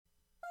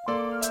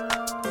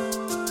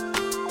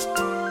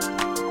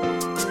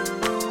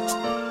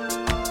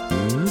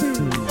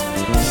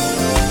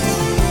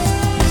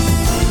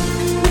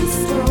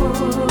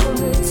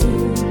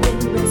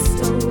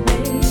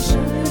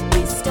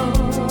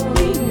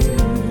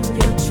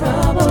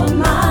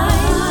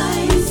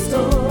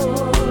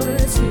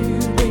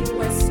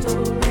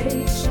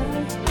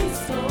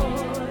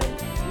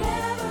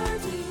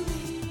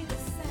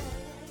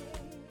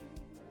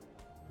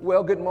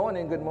Well, good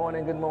morning, good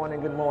morning, good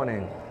morning, good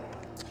morning.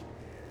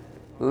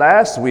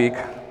 Last week,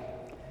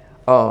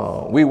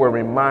 we were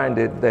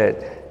reminded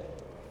that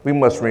we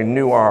must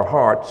renew our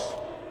hearts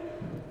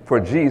for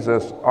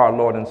Jesus, our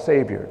Lord and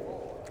Savior.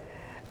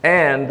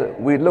 And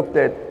we looked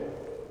at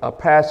a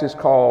passage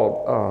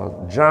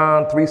called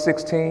John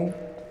 3:16.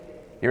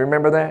 You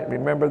remember that?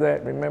 Remember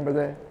that? Remember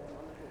that?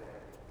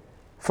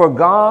 For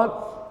God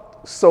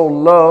so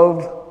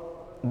loved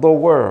the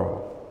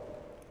world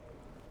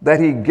that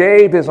he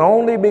gave his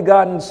only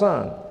begotten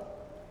Son,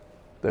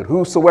 that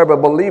whosoever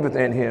believeth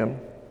in him,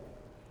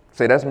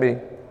 say that's me,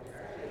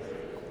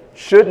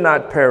 should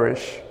not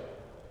perish,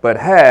 but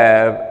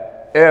have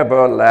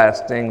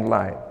everlasting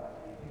life.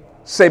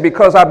 Say,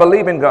 because I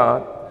believe in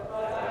God,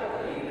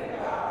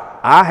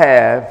 I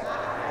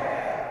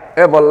have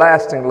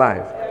everlasting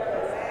life.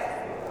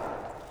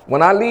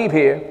 When I leave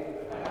here,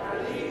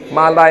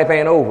 my life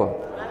ain't over.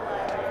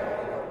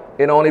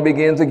 It only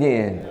begins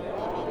again.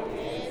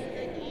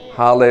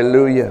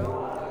 Hallelujah.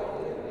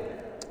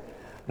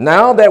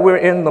 Now that we're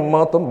in the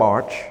month of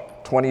March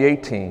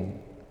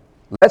 2018,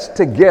 let's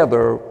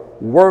together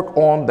work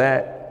on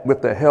that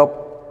with the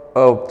help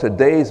of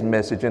today's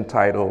message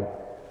entitled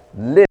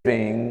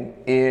Living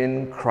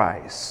in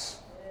Christ.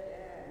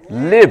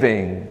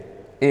 Living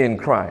in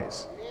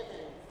Christ.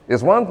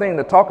 It's one thing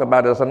to talk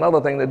about it, it's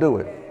another thing to do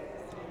it.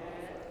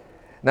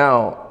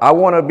 Now, I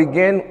want to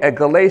begin at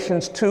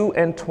Galatians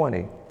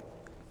 2:20.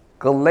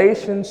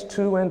 Galatians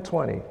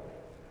 2:20.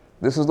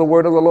 This is the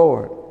word of the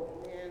Lord.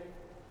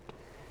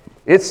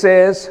 It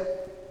says,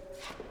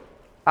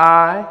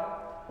 I,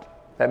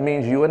 that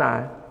means you and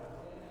I,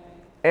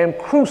 am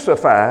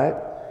crucified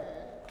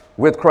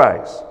with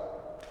Christ.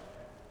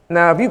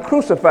 Now, if you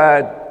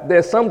crucified,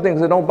 there's some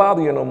things that don't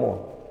bother you no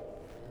more.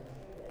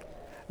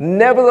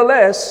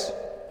 Nevertheless,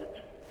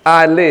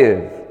 I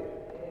live.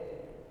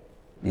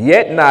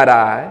 Yet not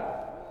I,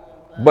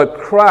 but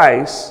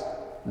Christ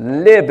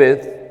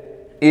liveth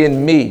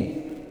in me.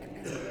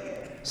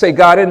 Say,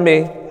 God in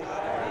me,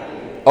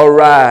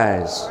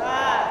 arise,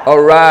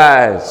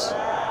 arise.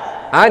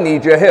 I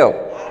need your help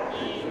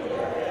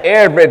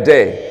every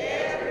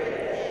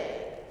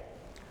day.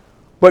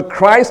 But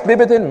Christ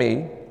liveth in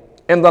me,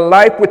 and the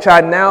life which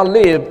I now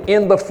live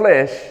in the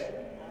flesh,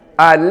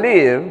 I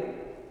live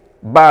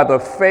by the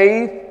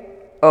faith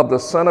of the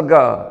Son of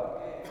God.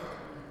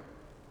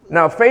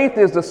 Now, faith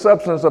is the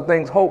substance of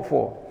things hoped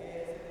for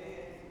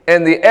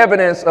and the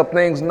evidence of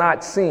things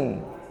not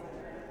seen.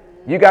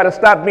 You got to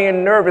stop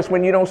being nervous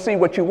when you don't see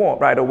what you want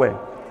right away.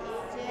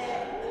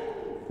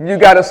 You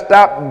got to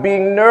stop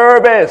being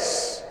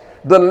nervous.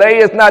 Delay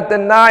is not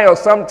denial.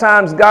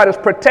 Sometimes God is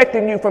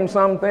protecting you from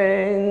some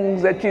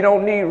things that you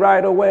don't need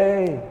right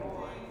away.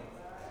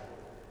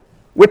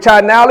 Which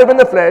I now live in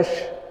the flesh,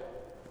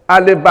 I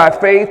live by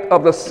faith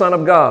of the Son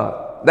of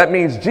God. That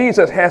means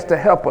Jesus has to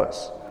help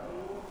us.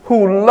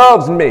 Who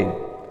loves me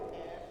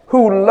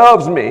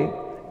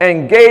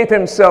and gave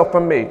himself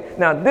for me.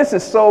 Now, this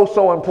is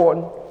so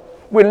important.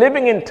 We're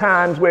living in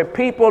times where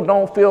people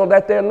don't feel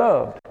that they're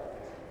loved.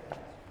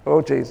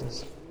 Oh,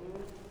 Jesus.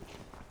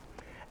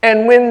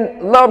 And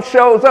when love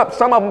shows up,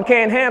 some of them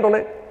can't handle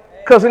it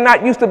because they're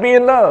not used to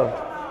being loved.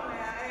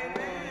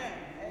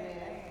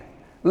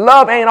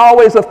 Love ain't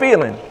always a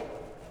feeling.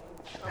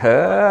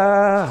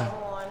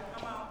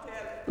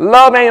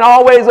 Love ain't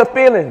always a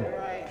feeling.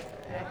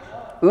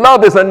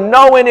 Love is a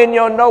knowing in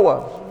your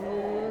knower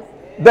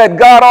that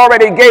God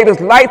already gave his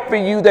life for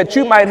you that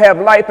you might have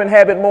life and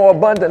have it more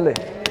abundantly.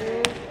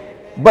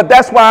 But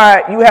that's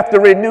why you have to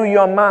renew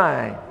your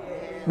mind,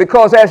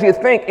 because as you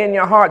think in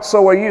your heart,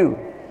 so are you.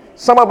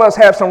 Some of us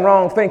have some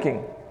wrong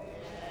thinking,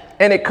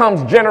 and it comes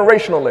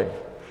generationally.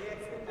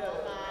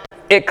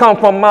 It comes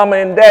from mama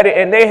and daddy,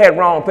 and they had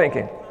wrong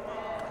thinking.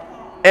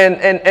 And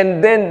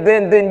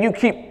then you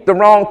keep the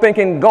wrong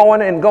thinking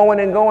going and going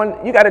and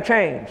going. You got to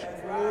change.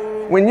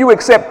 When you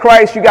accept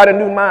Christ, you got a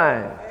new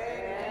mind.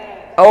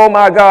 Oh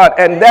my God.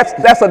 And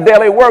that's a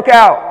daily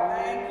workout.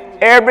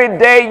 Every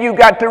day you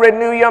got to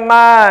renew your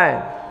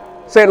mind.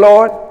 Say,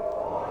 Lord,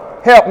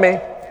 help me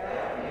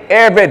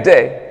every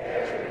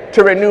day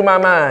to renew my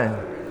mind.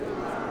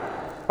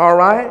 All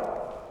right.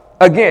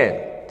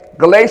 Again,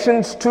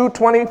 Galatians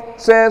 2:20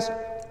 says,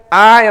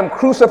 I am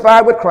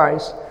crucified with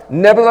Christ.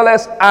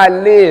 Nevertheless, I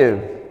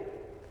live.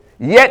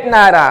 Yet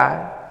not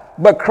I,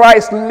 but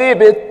Christ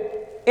liveth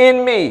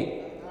in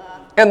me.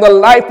 And the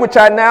life which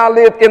I now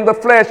live in the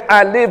flesh,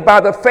 I live by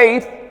the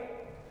faith,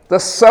 the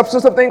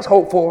substance of things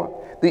hoped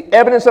for, the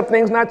evidence of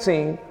things not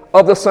seen,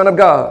 of the Son of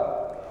God,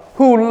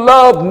 who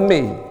loved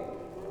me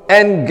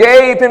and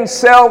gave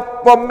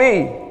himself for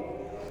me.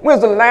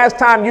 When's the last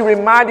time you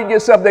reminded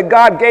yourself that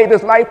God gave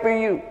his life for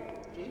you?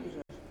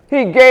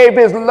 He gave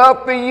his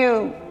love for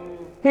you.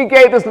 He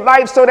gave his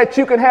life so that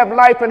you can have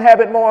life and have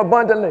it more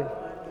abundantly.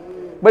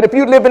 But if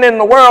you're living in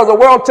the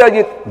world tells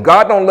you,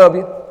 God don't love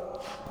you.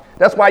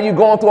 That's why you're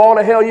going through all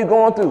the hell you're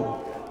going through.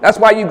 That's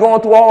why you're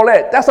going through all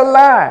that. That's a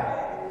lie.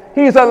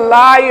 He's a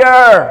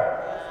liar.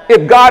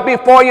 If God be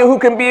for you, who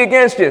can be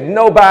against you?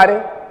 Nobody.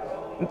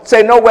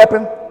 Say, no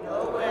weapon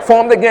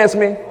formed against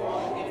me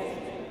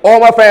All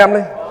my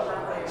family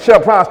shall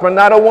prosper.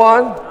 Not a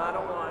one,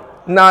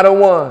 not a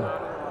one.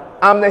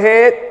 I'm the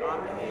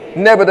head,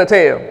 never the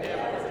tail.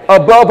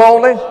 Above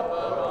only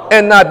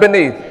and not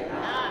beneath.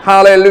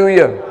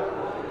 Hallelujah.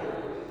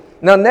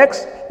 Now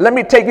next, let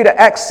me take you to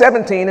Acts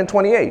 17 and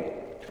 28.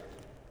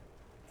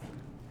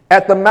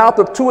 At the mouth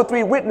of 2 or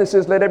 3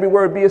 witnesses, let every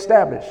word be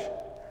established.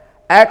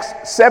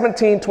 Acts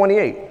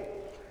 17:28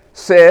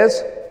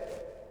 says,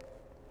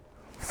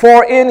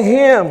 for in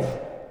him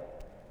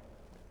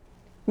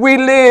we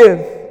live,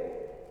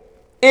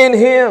 in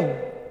him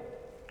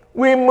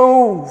we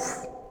move,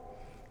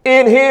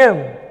 in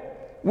him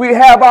we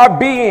have our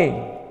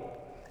being,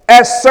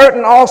 as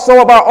certain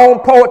also of our own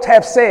poets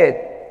have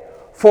said,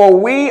 for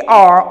we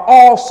are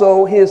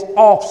also his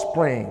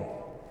offspring.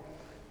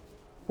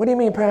 What do you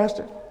mean,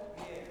 Pastor?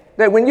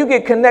 That when you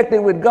get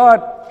connected with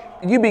God,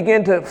 you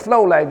begin to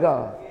flow like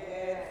God.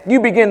 You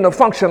begin to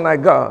function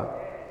like God.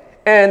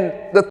 And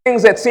the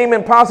things that seem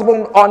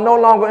impossible are no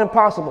longer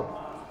impossible,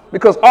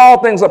 because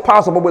all things are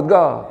possible with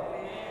God.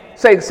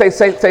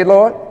 Say,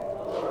 Lord,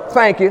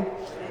 thank you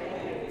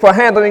for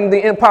handling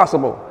the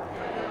impossible,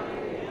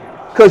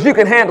 because you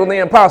can handle the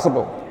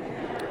impossible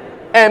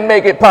and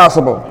make it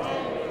possible.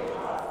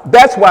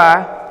 That's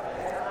why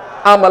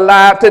I'm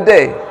alive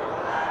today.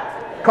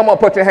 Come on,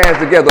 put your hands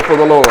together for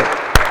the Lord.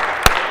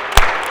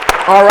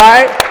 All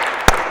right?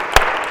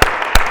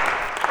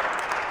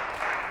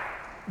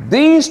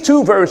 These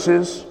 2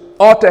 verses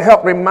ought to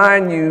help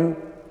remind you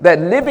that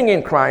living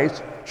in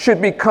Christ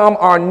should become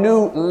our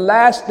new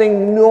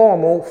lasting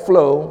normal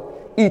flow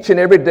each and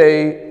every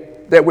day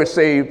that we're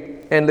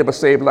saved and live a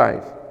saved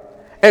life.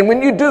 And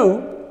when you do,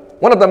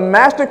 one of the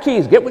master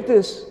keys, get with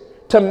this,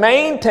 to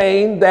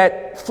maintain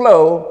that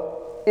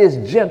flow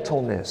is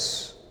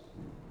gentleness.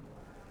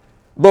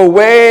 The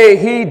way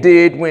he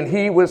did when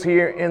he was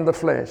here in the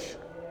flesh.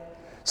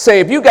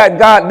 Say, if you got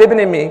God living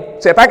in me,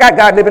 say, if I got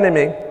God living in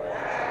me,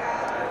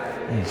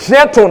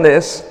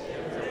 gentleness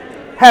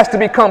has to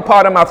become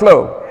part of my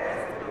flow.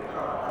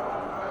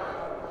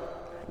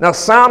 Now,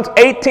 Psalms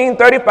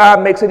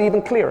 18:35 makes it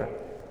even clearer.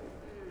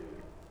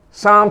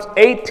 Psalms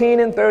 18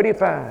 and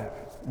 35.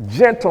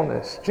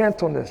 Gentleness,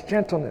 gentleness,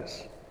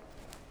 gentleness.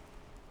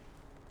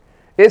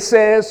 It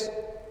says,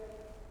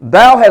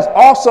 thou hast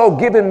also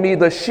given me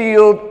the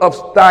shield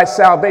of thy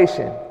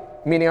salvation.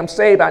 Meaning I'm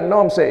saved, I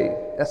know I'm saved.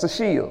 That's a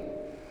shield.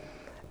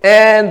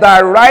 And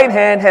thy right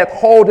hand hath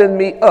holden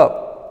me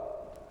up.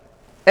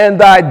 And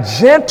thy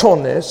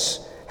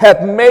gentleness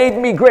hath made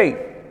me great.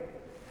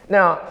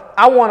 Now,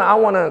 I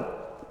want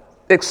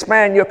to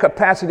expand your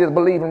capacity to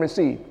believe and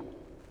receive.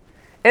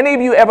 Any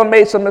of you ever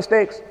made some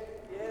mistakes?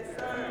 Yes,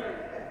 sir.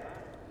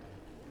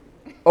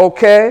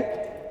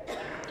 Okay.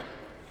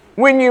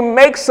 When you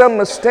make some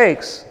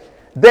mistakes,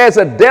 there's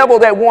a devil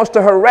that wants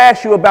to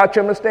harass you about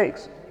your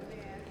mistakes.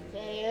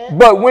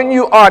 But when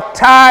you are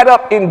tied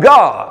up in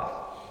God,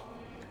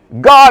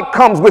 God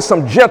comes with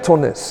some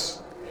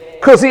gentleness.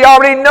 Because he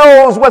already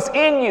knows what's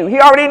in you. He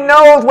already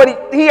knows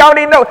what he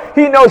already knows.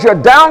 He knows your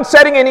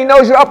downsetting and he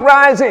knows your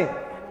uprising.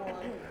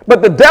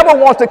 But the devil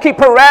wants to keep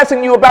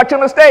harassing you about your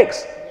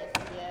mistakes.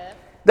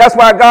 That's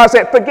why God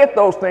said, forget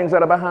those things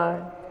that are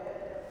behind.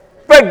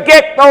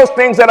 Forget those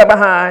things that are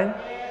behind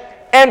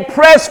and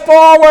press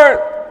forward.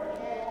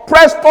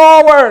 Press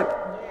forward.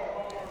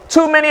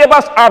 Too many of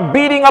us are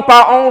beating up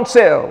our own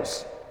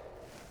selves.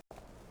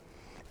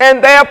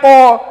 And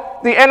therefore,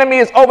 the enemy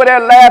is over there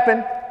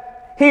laughing.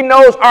 He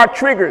knows our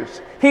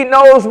triggers. He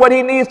knows what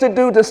he needs to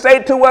do to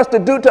say to us, to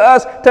do to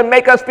us, to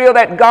make us feel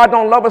that God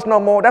don't love us no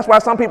more. That's why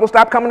some people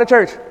stop coming to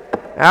church.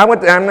 I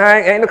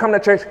ain't coming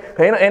to church.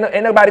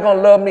 Ain't nobody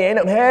gonna love me.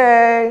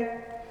 Hey,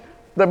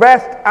 the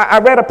rest. I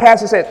read a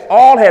passage that says,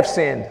 all have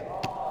sinned.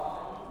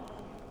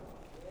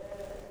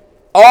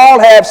 All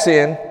have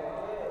sinned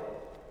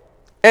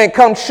and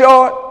come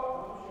short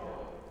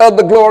of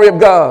the glory of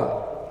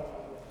God.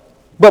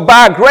 But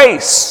by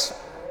grace,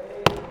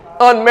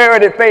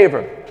 unmerited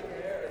favor,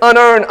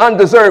 unearned,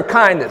 undeserved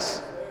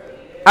kindness,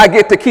 I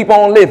get to keep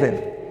on living.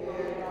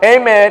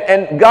 Amen.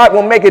 And God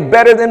will make it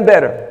better than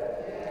better.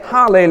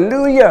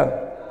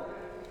 Hallelujah.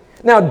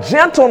 Now,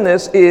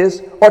 gentleness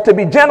is, or to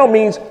be gentle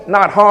means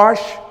not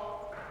harsh,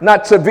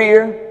 not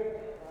severe,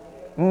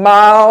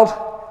 mild,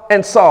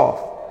 and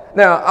soft.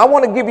 Now, I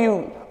want to give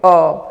you,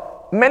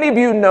 many of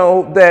you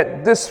know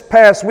that this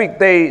past week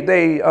they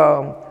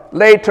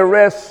laid to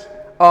rest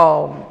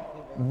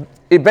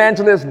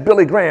evangelist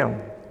Billy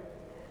Graham.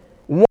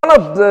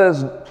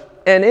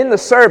 And in the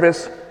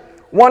service,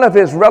 one of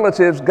his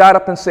relatives got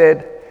up and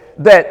said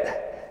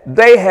that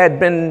they had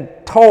been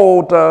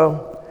told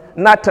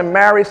not to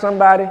marry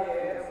somebody,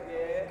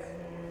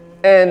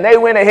 and they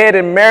went ahead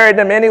and married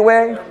them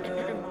anyway.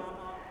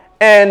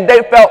 And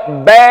they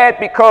felt bad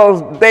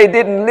because they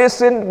didn't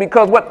listen,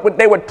 because what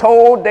they were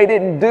told they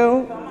didn't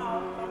do.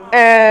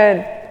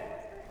 And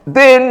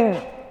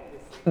then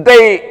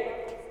they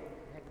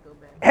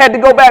had to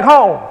go back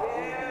home.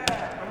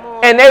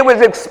 And they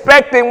was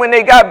expecting when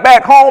they got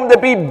back home to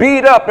be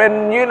beat up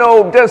and,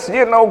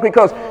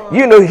 because,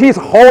 he's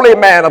a holy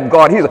man of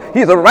God.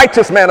 He's a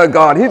righteous man of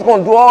God. He's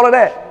going to do all of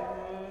that.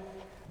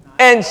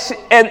 And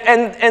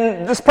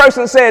this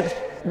person said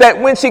that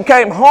when she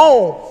came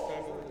home,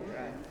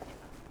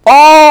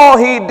 all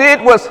he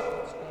did was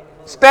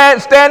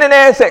standing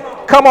there and said,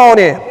 come on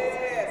in.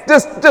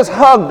 Just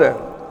hugged her.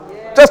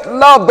 Just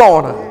loved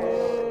on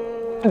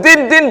her.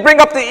 Didn't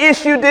bring up the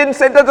issue. Didn't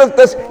say,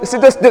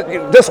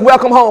 just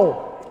welcome home.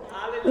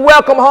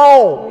 Welcome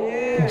home.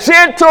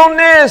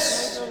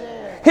 Gentleness.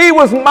 He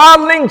was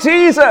modeling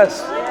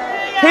Jesus.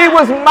 He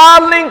was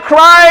modeling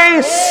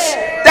Christ.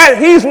 That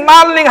he's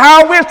modeling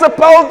how we're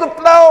supposed to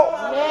flow.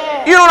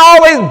 You don't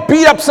always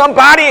beat up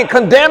somebody and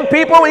condemn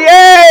people.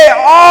 Yeah,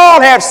 all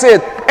have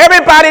sinned.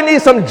 Everybody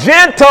needs some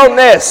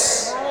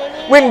gentleness.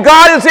 When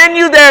God is in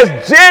you, there's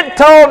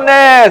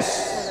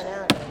gentleness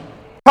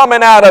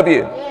coming out of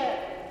you.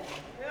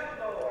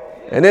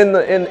 And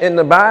in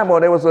the Bible,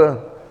 there was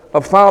a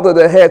father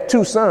that had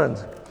two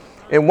sons.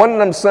 And one of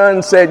them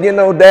sons said, you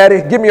know,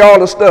 Daddy, give me all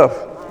the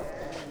stuff.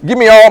 Give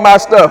me all my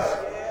stuff.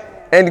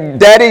 And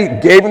Daddy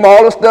gave him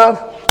all the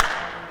stuff.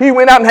 He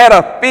went out and had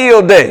a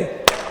field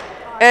day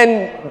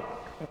and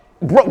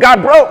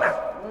got broke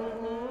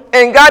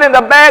and got in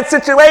a bad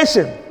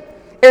situation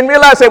and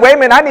realized, say, wait a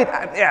minute,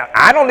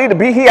 I don't need to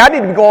be here. I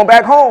need to be going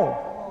back home.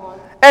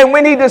 And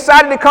when he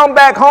decided to come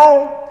back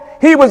home,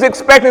 he was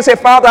expecting to say,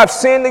 Father, I've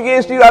sinned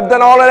against you. I've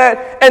done all of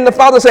that. And the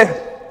father said,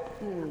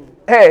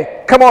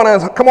 hey, come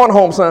on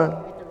home, son.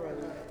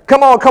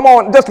 Come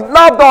on. Just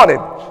loved on him.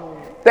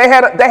 They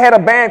had a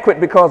banquet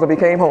because he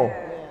came home.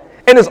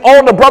 And his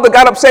older brother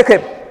got upset.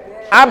 Said,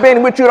 I've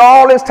been with you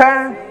all this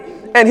time,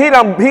 and he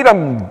done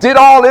did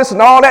all this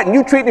and all that, and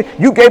you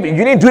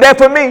didn't do that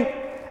for me.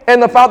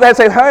 And the father had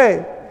said,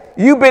 hey,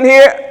 you've been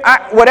here.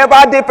 Whatever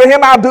I did for him,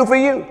 I'll do for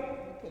you.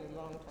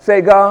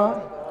 Say,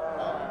 God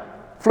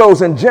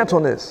flows in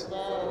gentleness.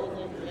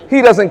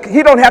 He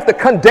don't have to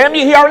condemn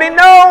you. He already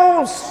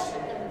knows.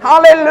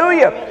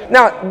 Hallelujah.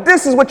 Now,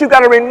 this is what you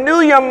got to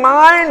renew your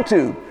mind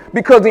to,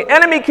 because the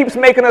enemy keeps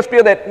making us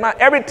feel that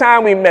every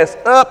time we mess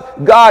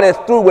up, God is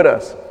through with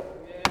us.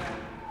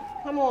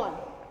 Come on.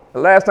 The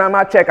last time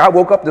I checked, I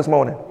woke up this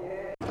morning.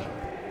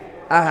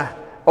 None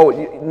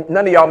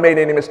of y'all made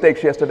any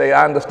mistakes yesterday.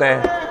 I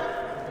understand.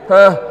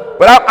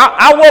 But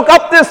I woke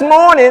up this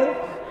morning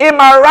in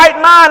my right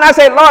mind. I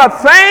said, Lord,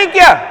 thank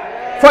you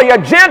for your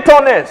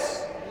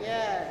gentleness.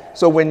 Yeah.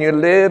 So when you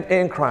live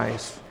in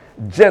Christ,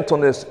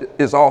 gentleness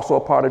is also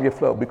a part of your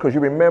flow, because you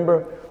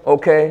remember,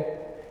 okay,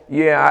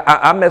 yeah,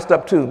 I messed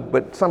up too,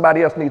 but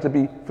somebody else needs to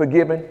be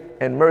forgiven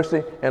and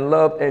mercy and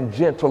loved and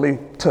gently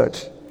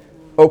touched.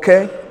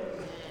 Okay?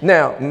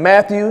 Now,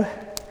 Matthew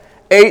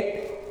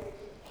 8,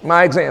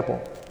 my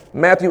example.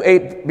 Matthew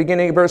 8,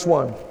 beginning at verse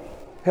 1.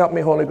 Help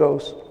me, Holy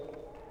Ghost.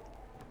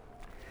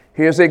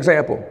 Here's the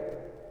example.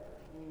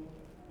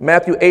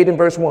 Matthew 8 and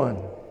verse 1.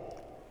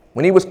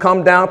 When he was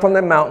come down from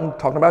the mountain,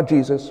 talking about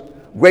Jesus,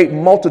 great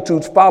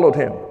multitudes followed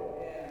him.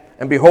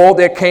 And behold,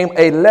 there came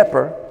a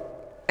leper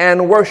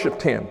and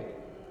worshipped him.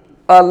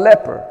 A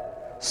leper,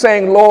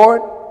 saying,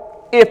 Lord,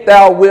 if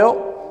thou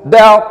wilt,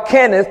 thou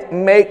canst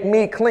make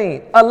me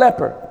clean. A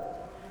leper.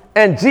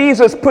 And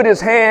Jesus put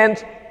his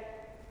hands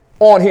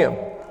on him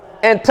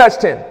and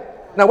touched him.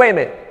 Now, wait a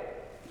minute.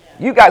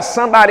 You got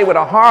somebody with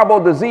a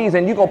horrible disease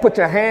and you're going to put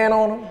your hand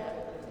on them?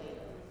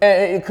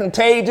 And it's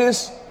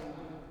contagious?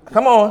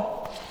 Come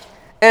on.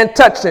 And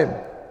touched him.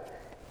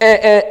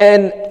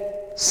 And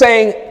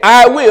saying,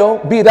 I will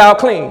be thou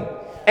clean.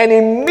 And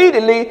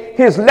immediately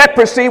his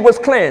leprosy was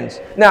cleansed.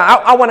 Now,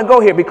 I want to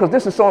go here because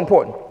this is so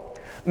important.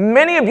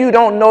 Many of you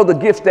don't know the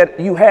gifts that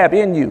you have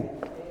in you.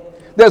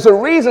 There's a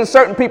reason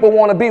certain people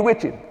want to be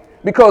with you,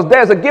 because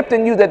there's a gift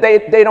in you that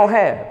they don't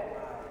have.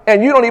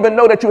 And you don't even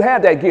know that you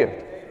have that gift.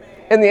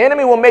 And the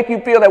enemy will make you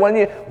feel that when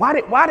every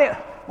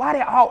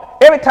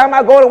time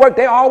I go to work,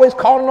 they're always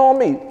calling on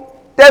me.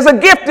 There's a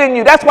gift in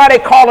you. That's why they're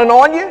calling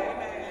on you.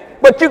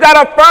 But you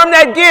got to affirm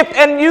that gift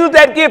and use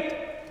that gift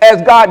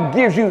as God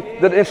gives you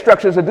the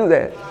instructions to do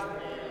that.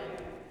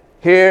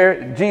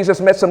 Here,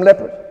 Jesus met some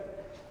lepers,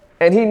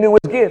 and he knew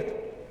his gift,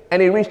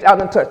 and he reached out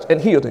and touched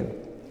and healed him.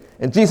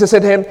 And Jesus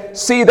said to him,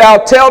 see thou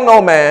tell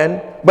no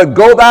man, but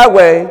go thy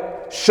way,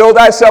 show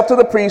thyself to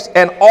the priest,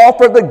 and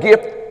offer the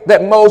gift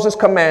that Moses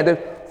commanded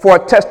for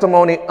a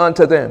testimony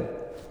unto them.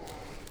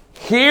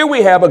 Here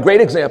we have a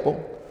great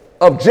example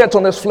of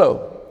gentleness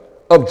flow,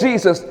 of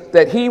Jesus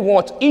that he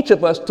wants each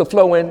of us to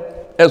flow in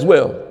as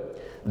well.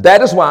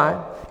 That is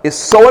why it's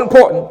so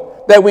important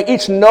that we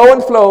each know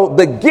and flow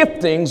the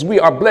giftings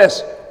we are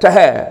blessed to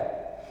have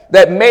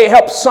that may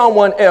help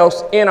someone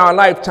else in our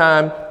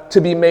lifetime to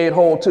be made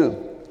whole too.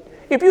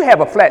 If you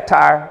have a flat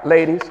tire,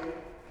 ladies,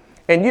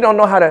 and you don't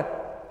know how to,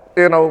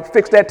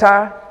 fix that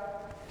tire,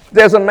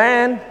 there's a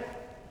man,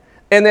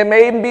 and there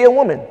may even be a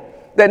woman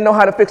that know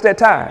how to fix that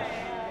tire.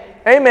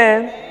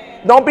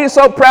 Amen. Don't be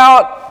so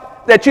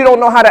proud that you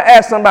don't know how to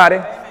ask somebody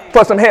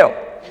for some help.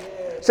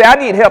 Say, I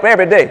need help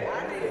every day.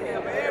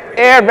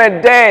 Every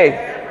day.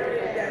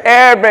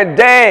 Every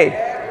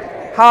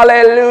day.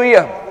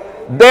 Hallelujah.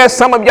 There's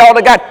some of y'all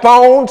that got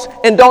phones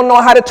and don't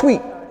know how to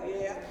tweet.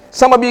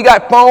 Some of you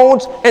got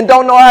phones and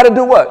don't know how to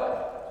do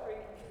what?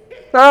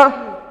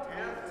 Huh?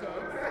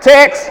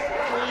 text,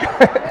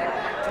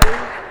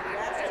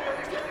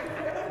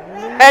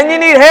 and you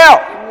need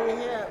help.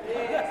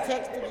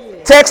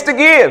 Text to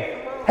give.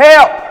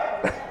 Help.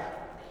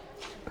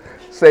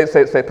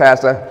 Say,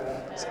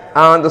 Pastor,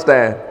 I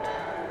understand.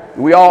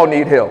 We all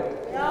need help.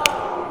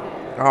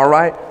 All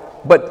right?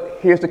 But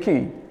here's the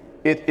key.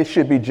 It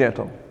should be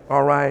gentle.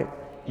 All right?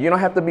 You don't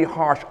have to be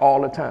harsh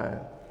all the time.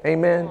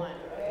 Amen?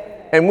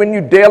 And when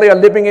you daily are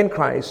living in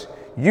Christ,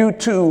 you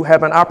too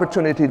have an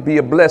opportunity to be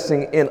a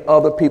blessing in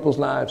other people's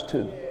lives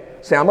too.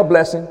 Say, I'm a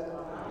blessing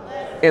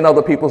in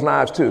other people's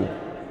lives too.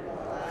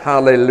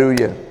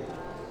 Hallelujah.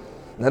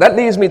 Now that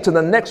leads me to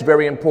the next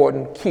very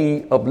important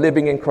key of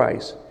living in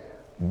Christ,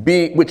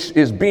 which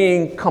is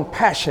being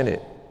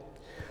compassionate,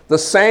 the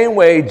same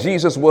way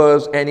Jesus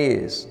was and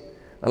is.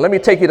 Now let me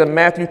take you to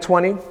Matthew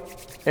 20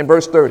 and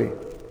verse 30.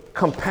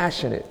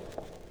 Compassionate.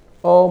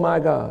 Oh my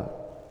God.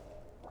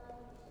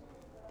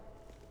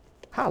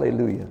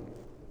 Hallelujah.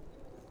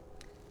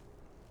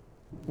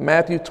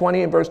 Matthew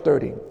 20 and verse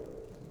 30.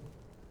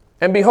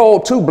 And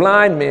behold, two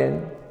blind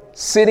men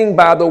sitting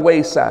by the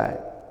wayside.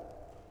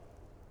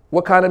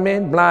 What kind of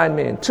men? Blind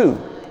men.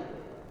 Two.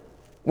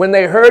 When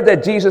they heard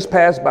that Jesus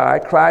passed by,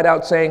 cried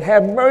out, saying,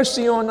 have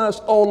mercy on us,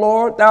 O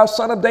Lord, thou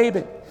son of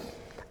David.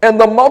 And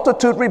the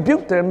multitude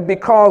rebuked them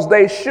because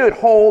they should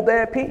hold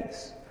their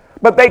peace.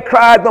 But they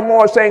cried the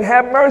more, saying,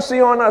 have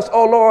mercy on us,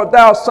 O Lord,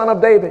 thou son of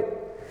David.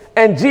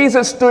 And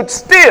Jesus stood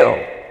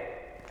still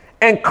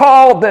and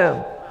called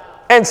them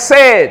and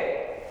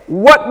said,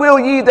 what will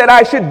ye that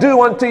I should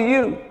do unto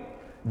you?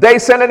 They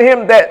said unto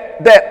him,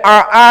 that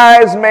our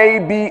eyes may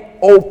be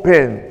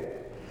open.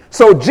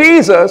 So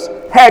Jesus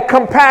had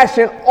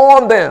compassion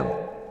on them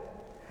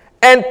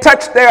and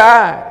touched their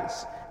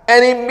eyes.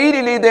 And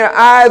immediately their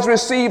eyes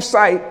received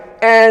sight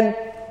and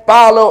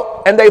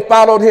they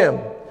followed him.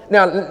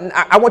 Now,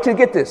 I want you to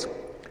get this.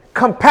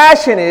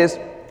 Compassion is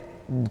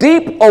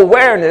deep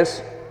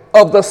awareness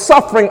of the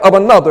suffering of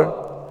another,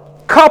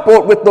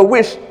 coupled with the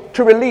wish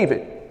to relieve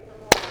it.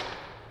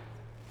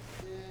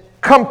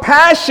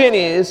 Compassion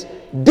is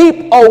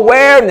deep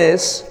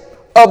awareness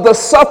of the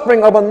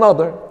suffering of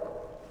another,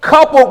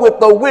 coupled with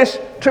the wish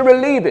to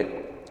relieve it.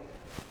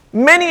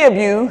 Many of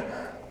you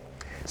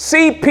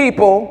see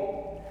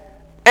people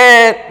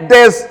and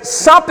there's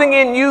something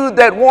in you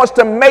that wants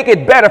to make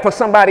it better for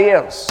somebody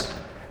else.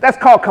 That's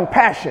called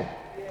compassion.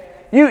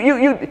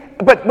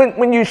 But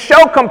when you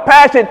show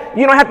compassion,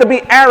 you don't have to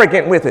be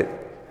arrogant with it.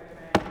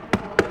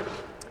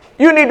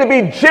 You need to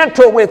be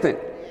gentle with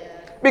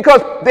it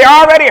because they're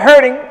already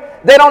hurting.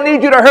 They don't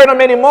need you to hurt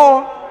them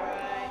anymore.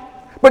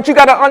 But you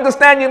got to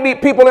understand, you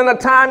meet people in a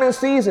time and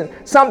season.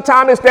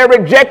 Sometimes it's their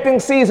rejecting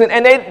season,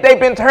 and they've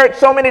been hurt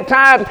so many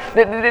times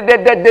that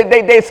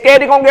they're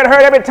scared they're going to get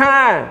hurt every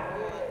time.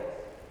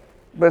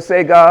 But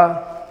say,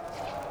 God,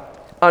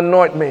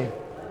 anoint me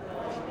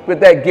with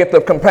that gift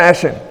of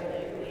compassion.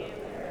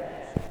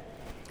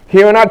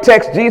 Here in our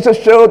text,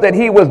 Jesus showed that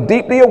he was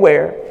deeply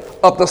aware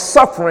of the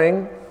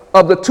suffering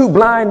of the two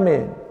blind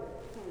men,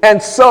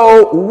 and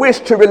so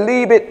wished to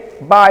relieve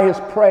it by his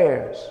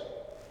prayers.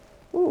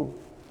 Ooh.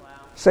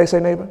 Say,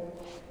 neighbor.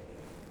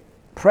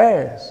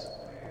 Prayers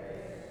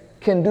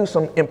can do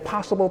some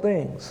impossible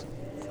things.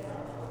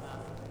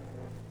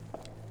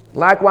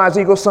 Likewise,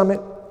 Eagle Summit,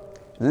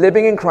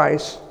 living in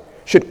Christ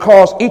should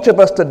cause each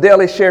of us to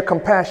daily share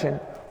compassion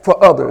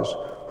for others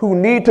who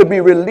need to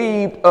be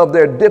relieved of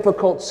their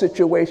difficult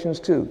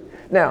situations too.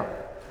 Now,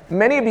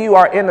 many of you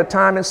are in a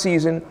time and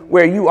season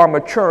where you are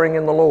maturing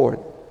in the Lord.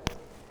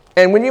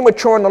 And when you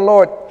mature in the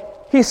Lord,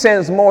 he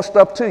sends more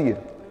stuff to you.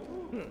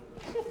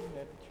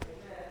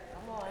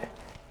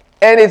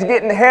 And it's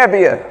getting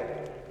heavier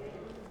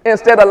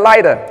instead of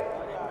lighter.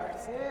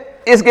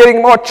 It's getting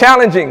more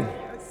challenging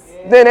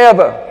than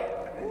ever.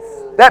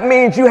 That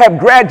means you have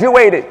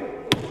graduated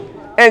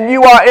and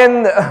you are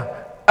in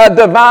a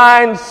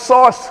divine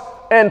source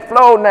and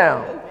flow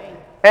now.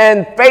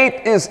 And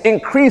faith is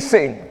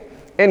increasing.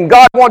 And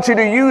God wants you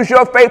to use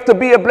your faith to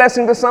be a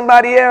blessing to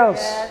somebody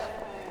else.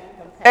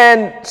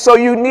 And so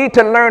you need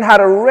to learn how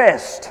to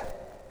rest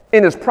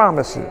in his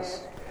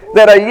promises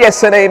that are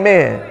yes and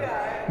amen.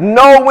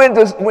 Know when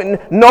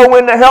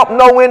to help,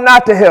 know when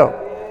not to help.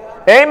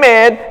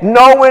 Amen.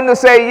 Know when to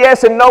say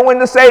yes and know when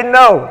to say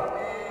no.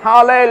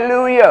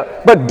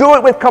 Hallelujah. But do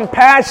it with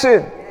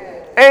compassion.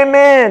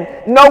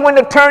 Amen. Know when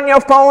to turn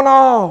your phone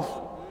off.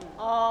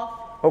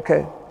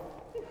 Okay.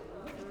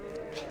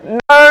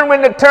 Learn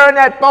when to turn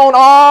that phone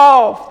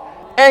off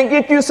and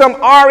get you some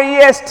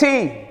rest.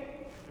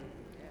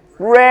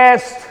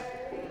 Rest.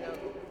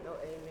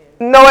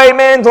 No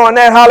amens on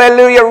that.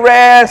 Hallelujah.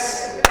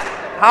 Rest.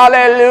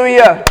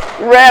 Hallelujah.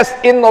 Rest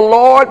in the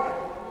Lord.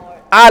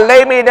 I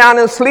lay me down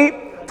and sleep,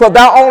 for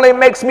thou only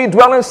makes me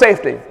dwell in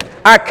safety.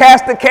 I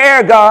cast the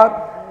care,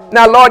 God.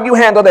 Now, Lord, you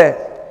handle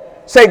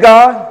that. Say,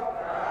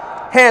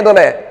 God, handle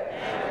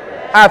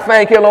that. I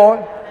thank you,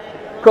 Lord,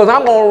 because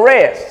I'm going to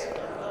rest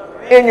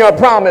in your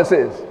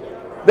promises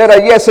that are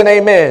yes and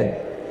amen.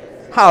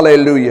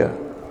 Hallelujah.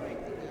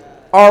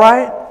 All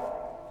right.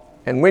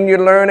 And when you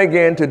learn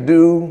again to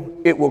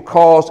do, it will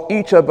cause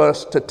each of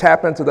us to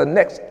tap into the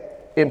next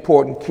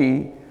important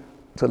key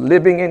to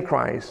living in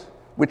Christ,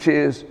 which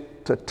is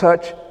to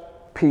touch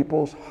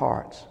people's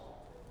hearts.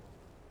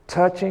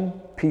 Touching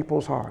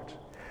people's hearts.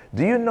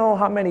 Do you know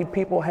how many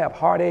people have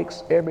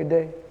heartaches every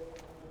day?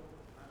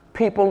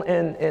 People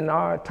in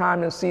our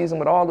time and season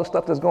with all the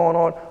stuff that's going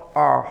on,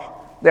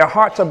 their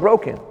hearts are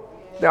broken.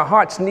 Their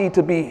hearts need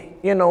to be,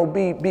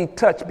 be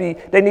touched.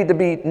 They need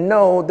to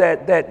know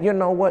that you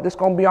know what, it's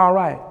going to be all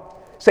right.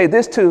 Say,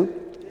 this too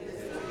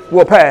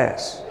will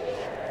pass.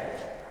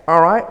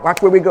 All right,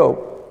 watch where we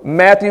go.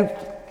 Matthew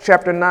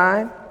chapter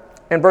 9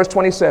 and verse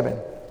 27.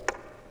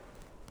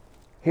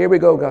 Here we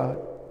go, God.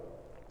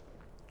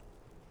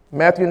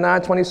 Matthew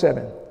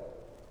 9:27.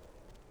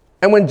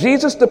 And when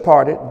Jesus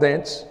departed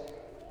thence,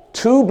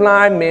 2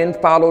 blind men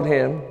followed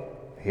him.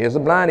 Here's the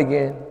blind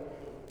again.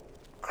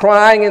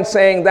 Crying and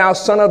saying, Thou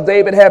son of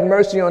David, have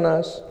mercy on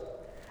us.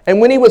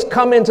 And when he was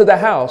come into the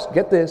house,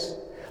 get this,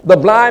 the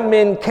blind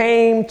men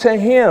came to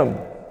him.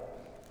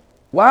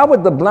 Why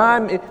would the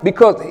blind men?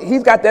 Because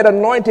he's got that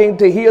anointing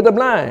to heal the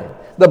blind.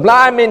 The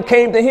blind men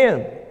came to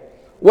him.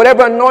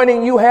 Whatever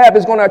anointing you have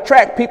is going to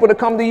attract people to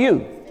come to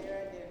you.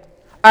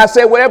 I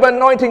said, whatever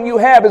anointing you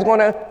have is going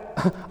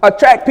to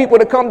attract people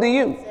to come to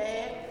you.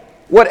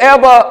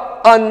 Whatever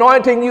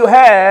anointing you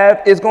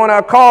have is going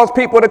to cause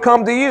people to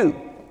come to you.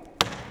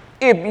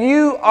 If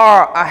you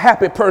are a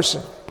happy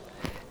person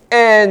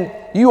and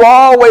you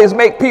always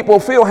make people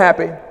feel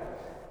happy,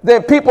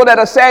 then people that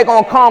are sad are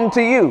going to come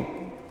to you.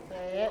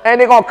 And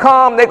they're going to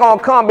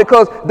come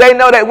because they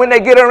know that when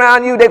they get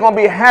around you, they're going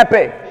to be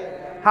happy.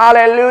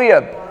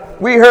 Hallelujah.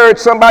 We heard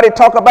somebody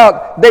talk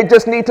about they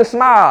just need to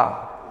smile.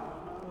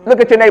 Look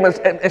at your neighbors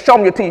and show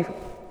them your teeth.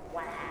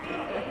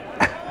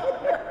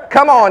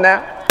 Come on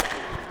now.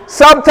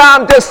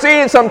 Sometimes just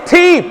seeing some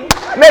teeth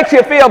makes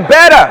you feel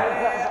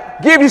better.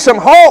 Give you some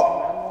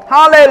hope.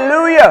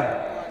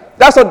 Hallelujah.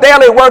 That's a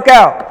daily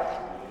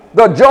workout.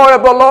 The joy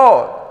of the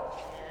Lord.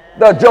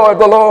 The joy of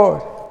the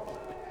Lord.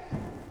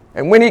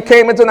 And when he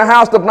came into the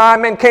house, the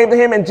blind men came to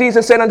him, and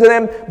Jesus said unto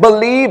them,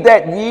 Believe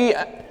that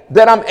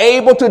I'm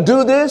able to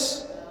do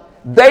this?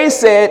 They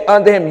said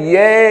unto him,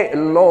 Yea,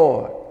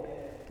 Lord.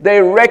 They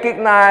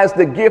recognized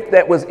the gift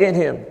that was in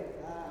him.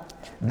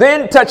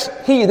 Then touched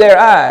he their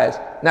eyes.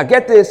 Now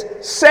get this,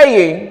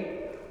 saying,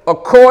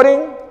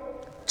 According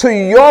to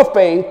your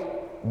faith,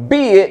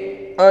 be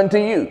it unto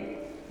you.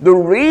 The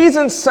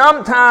reason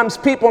sometimes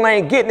people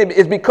ain't getting it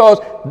is because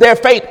their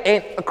faith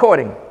ain't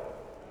according.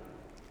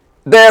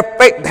 Their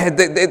faith,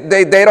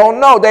 they don't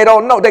know. They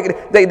don't know.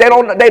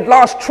 They've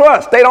lost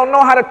trust. They don't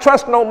know how to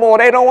trust no more.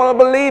 They don't want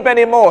to believe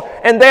anymore.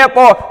 And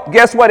therefore,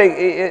 guess what?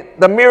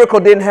 The miracle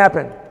didn't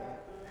happen.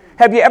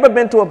 Have you ever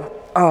been to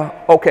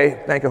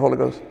okay, thank you, Holy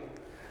Ghost.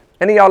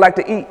 Any of y'all like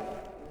to eat?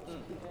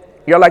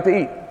 Y'all like to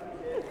eat?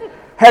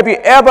 Have you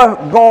ever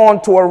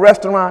gone to a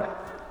restaurant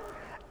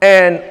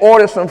and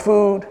ordered some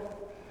food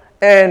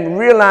and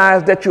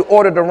realized that you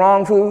ordered the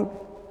wrong food?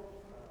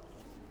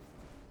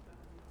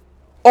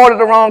 Ordered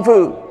the wrong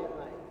food.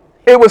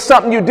 It was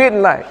something you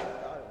didn't like.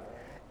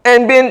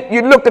 And then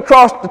you looked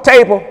across the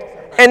table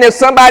and then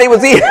somebody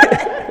was eating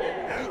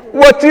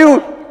what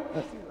you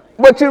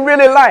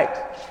really liked.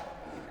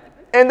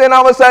 And then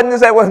all of a sudden you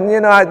say, well,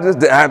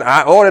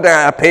 I ordered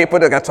that, I paid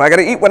for it, so I got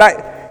to eat what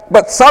I.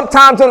 But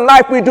sometimes in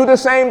life we do the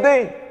same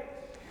thing.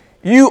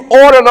 You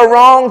order the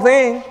wrong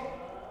thing,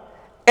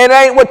 and it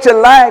ain't what you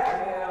like,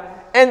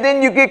 and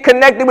then you get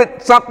connected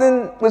with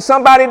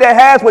somebody that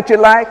has what you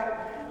like,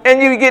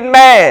 and you get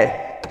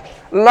mad.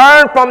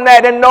 Learn from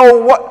that and know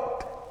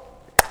what.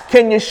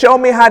 Can you show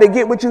me how to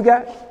get what you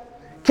got?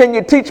 Can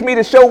you teach me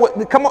to show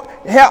what? Come on,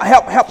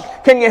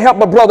 help. Can you help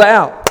my brother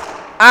out?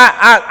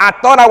 I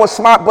thought I was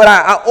smart, but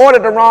I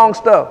ordered the wrong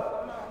stuff.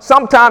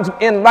 Sometimes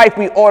in life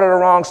we order the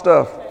wrong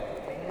stuff.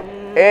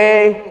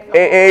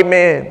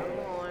 Amen.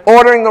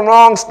 Ordering the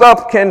wrong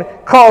stuff can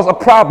cause a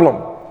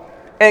problem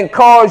and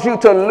cause you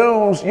to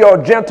lose your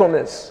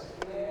gentleness.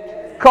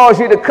 Cause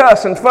you to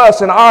cuss and fuss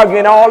and argue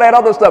and all that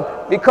other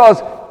stuff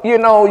because, you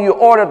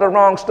ordered the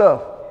wrong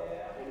stuff.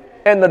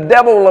 And the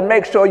devil will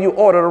make sure you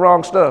order the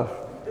wrong stuff.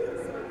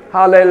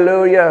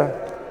 Hallelujah.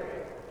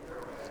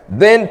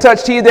 Then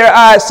touched he their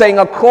eyes, saying,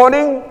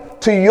 According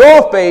to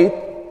your faith,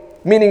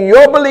 meaning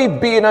your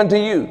belief, be it unto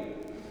you.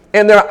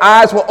 And their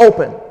eyes were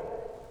open.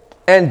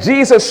 And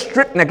Jesus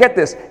strictly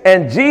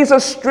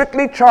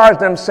charged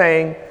them,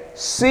 saying,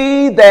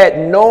 See that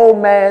no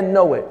man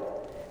know it.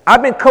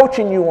 I've been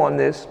coaching you on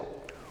this.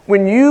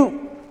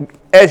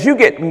 As you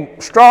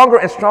get stronger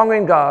and stronger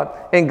in God,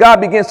 and God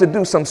begins to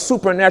do some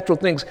supernatural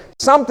things,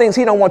 some things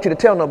he don't want you to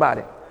tell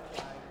nobody.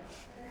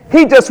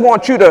 He just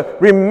wants you to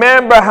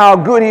remember how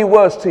good he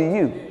was to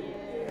you.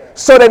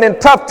 So that in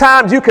tough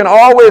times you can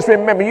always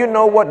remember, you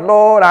know what,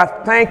 Lord, I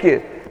thank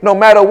you. No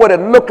matter what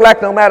it looked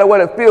like, no matter what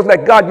it feels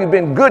like, God, you've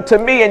been good to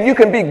me, and you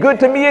can be good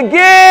to me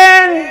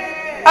again.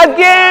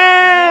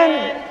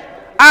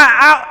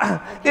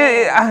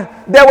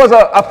 There was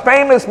a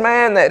famous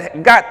man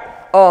that got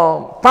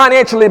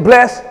financially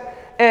blessed,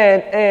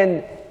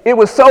 and It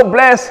was so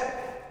blessed.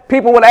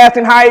 People would ask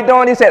him how he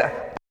doing. He said,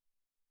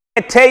 I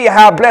can't tell you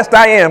how blessed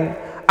I am.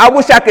 I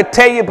wish I could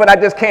tell you, but I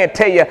just can't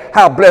tell you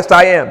how blessed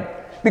I am.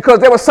 Because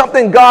there was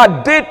something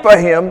God did for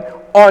him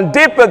or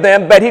did for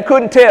them that he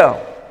couldn't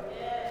tell.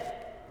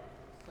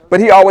 But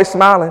he always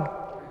smiling.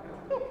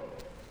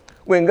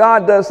 When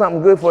God does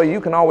something good for you,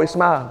 you can always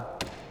smile.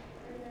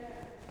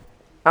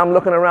 I'm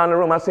looking around the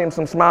room. I see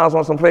some smiles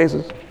on some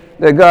places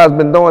that God's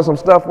been doing some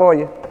stuff for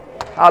you.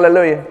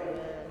 Hallelujah.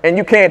 And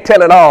you can't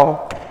tell it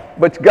all,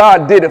 but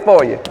God did it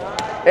for you.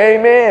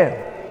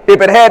 Amen.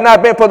 If it had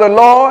not been for the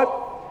Lord.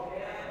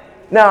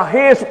 Now,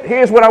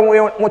 here's what I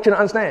want you to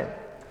understand.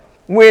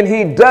 When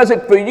he does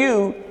it for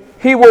you,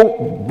 he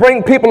will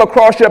bring people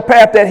across your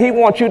path that he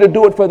wants you to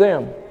do it for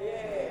them.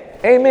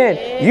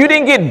 Amen. You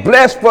didn't get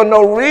blessed for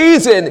no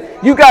reason.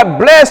 You got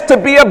blessed to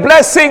be a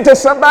blessing to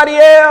somebody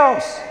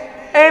else.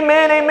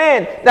 Amen,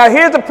 amen. Now,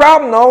 here's the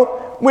problem,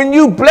 though. When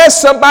you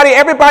bless somebody,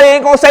 everybody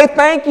ain't going to say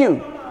thank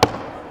you.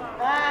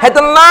 Had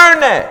to learn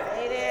that.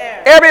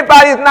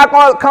 Everybody's not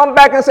going to come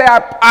back and say,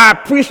 I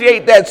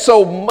appreciate that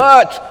so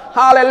much.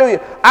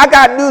 Hallelujah. I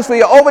got news for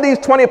you. Over these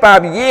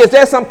 25 years,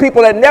 there's some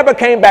people that never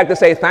came back to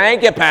say,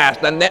 thank you,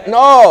 Pastor.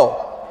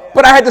 No.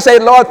 But I had to say,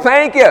 Lord,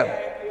 thank you.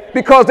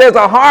 Because there's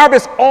a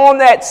harvest on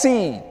that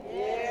seed.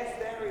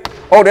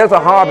 Oh, there's a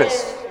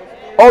harvest.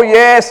 Oh,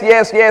 yes,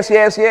 yes, yes,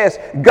 yes, yes.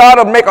 God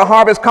will make a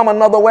harvest come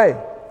another way.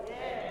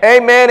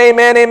 Amen,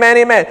 amen, amen,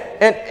 amen.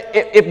 And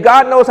if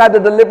God knows how to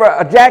deliver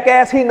a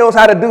jackass, he knows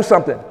how to do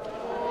something.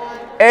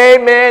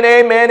 Amen,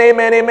 amen,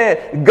 amen,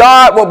 amen.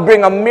 God will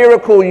bring a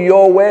miracle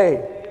your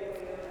way.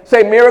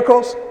 Say,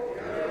 miracles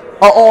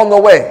are on the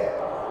way.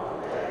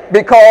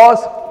 Because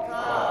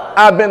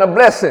I've been a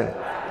blessing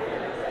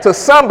to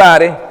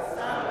somebody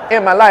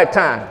in my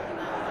lifetime.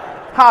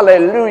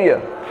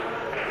 Hallelujah.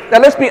 Now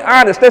let's be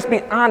honest, let's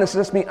be honest,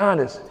 let's be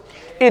honest.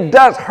 It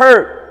does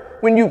hurt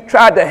when you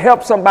tried to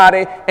help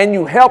somebody and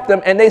you help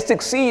them and they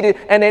succeeded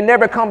and they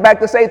never come back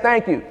to say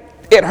thank you.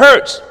 It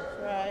hurts.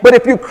 Right. But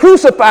if you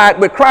crucified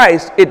with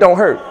Christ, it don't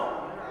hurt.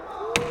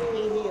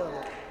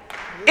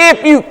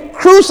 If you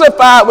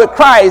crucified with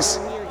Christ,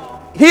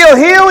 he'll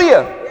heal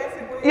you.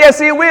 Yes,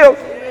 he will.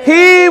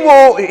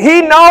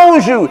 He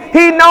knows you.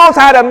 He knows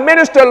how to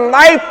minister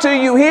life to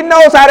you. He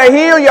knows how to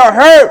heal your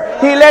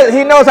hurt.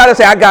 He knows how to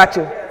say, I got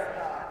you.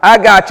 I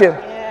got you.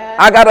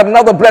 I got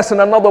another blessing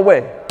another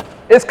way.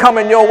 It's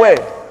coming your way.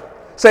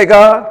 Say,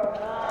 God,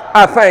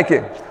 I thank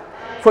you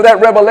for that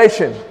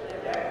revelation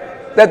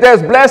that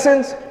there's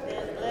blessings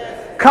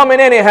coming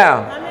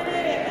anyhow.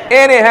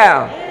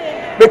 Anyhow.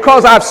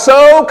 Because I've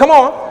sowed, come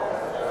on,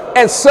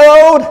 and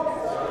sowed,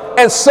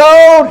 and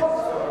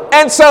sowed,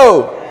 and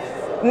sowed.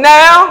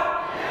 Now,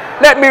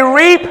 let me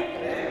reap,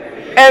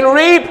 and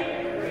reap,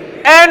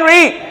 and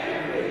reap.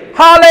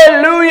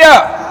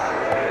 Hallelujah.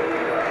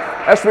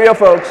 That's real,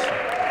 folks.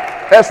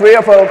 That's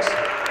real, folks.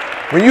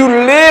 When you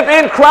live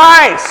in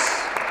Christ,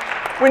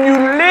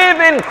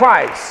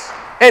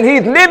 and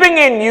he's living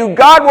in you,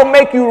 God will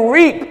make you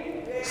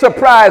reap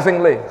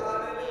surprisingly.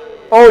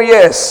 Oh,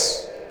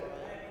 yes.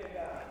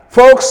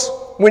 Folks,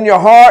 when your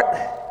heart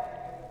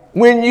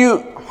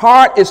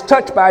is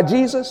touched by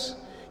Jesus,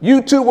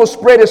 you too will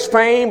spread his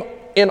fame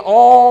in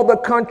all the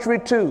country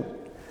too.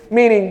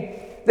 Meaning,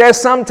 there's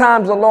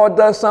sometimes the Lord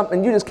does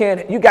something you just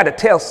can't, you got to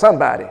tell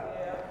somebody.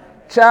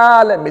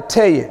 Child, let me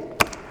tell you,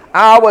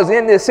 I was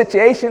in this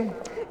situation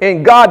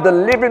and God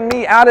delivered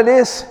me out of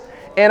this.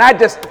 And I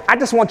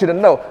just want you to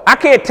know, I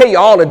can't tell you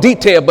all the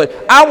detail, but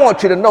I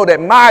want you to know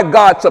that my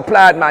God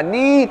supplied my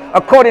need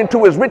according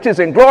to his riches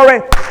and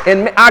glory.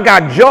 And I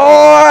got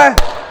joy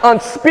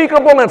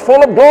unspeakable and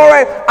full of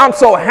glory. I'm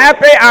so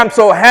happy. I'm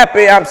so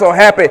happy. I'm so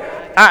happy.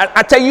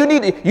 I tell you,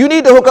 you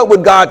need to hook up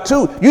with God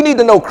too. You need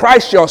to know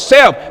Christ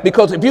yourself,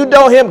 because if you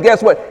know him,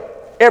 guess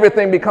what?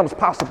 Everything becomes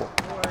possible.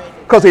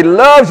 Because he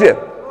loves you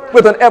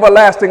with an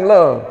everlasting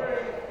love.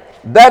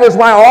 That is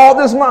why all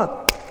this month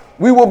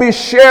we will be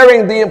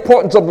sharing the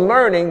importance of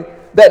learning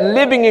that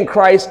living in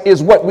Christ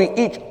is what we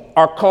each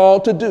are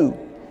called to do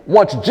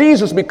once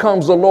Jesus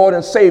becomes the Lord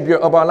and Savior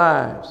of our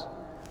lives.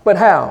 But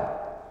how?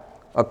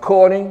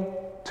 According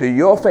to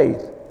your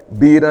faith,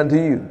 be it unto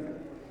you.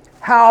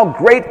 How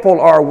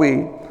grateful are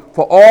we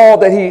for all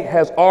that he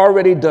has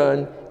already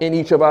done in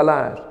each of our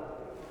lives.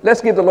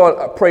 Let's give the Lord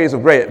a praise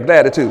of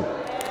gratitude.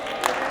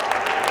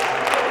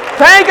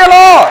 Thank you,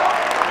 Lord,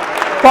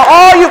 for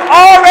all you've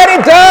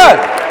already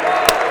done.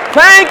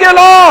 Thank you,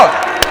 Lord.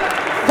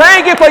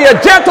 Thank you for your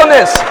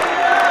gentleness.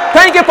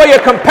 Thank you for your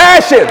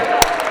compassion.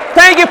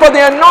 Thank you for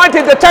the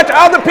anointing to touch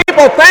other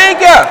people.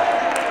 Thank you.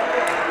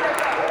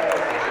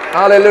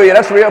 Hallelujah.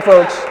 That's real,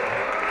 folks.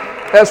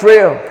 That's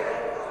real.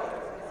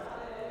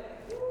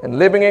 And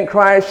living in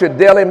Christ should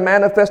daily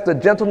manifest the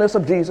gentleness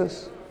of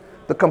Jesus,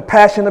 the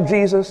compassion of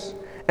Jesus,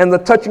 and the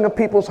touching of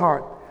people's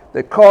heart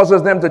that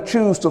causes them to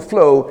choose to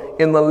flow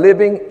in the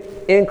living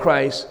in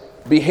Christ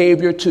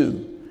behavior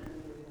too.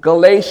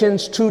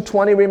 Galatians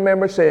 2:20,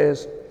 remember,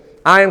 says,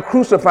 I am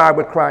crucified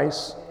with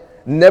Christ,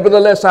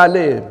 nevertheless I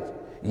live,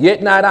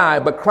 yet not I,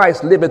 but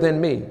Christ liveth in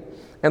me.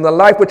 And the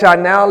life which I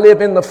now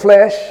live in the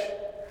flesh,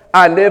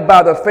 I live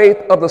by the faith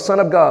of the Son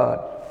of God,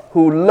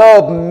 who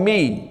loved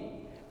me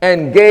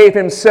and gave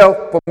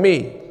himself for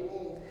me.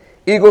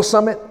 Eagle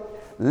Summit,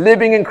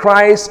 living in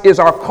Christ is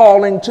our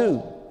calling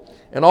too.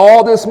 And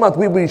all this month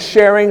we'll be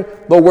sharing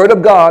the Word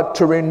of God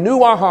to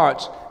renew our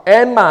hearts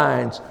and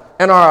minds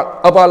and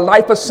of our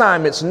life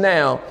assignments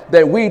now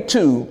that we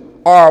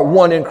too are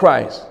one in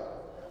Christ.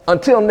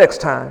 Until next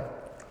time,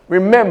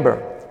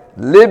 remember,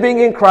 living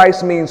in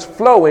Christ means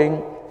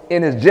flowing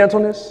in his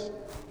gentleness,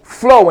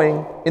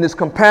 flowing in his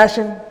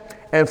compassion,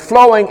 and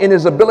flowing in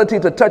his ability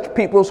to touch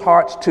people's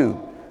hearts too.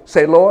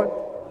 Say, Lord,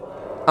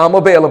 I'm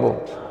available.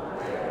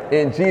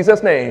 In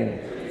Jesus' name.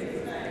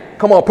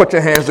 Come on, put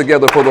your hands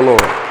together for the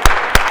Lord.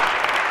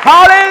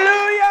 Hallelujah.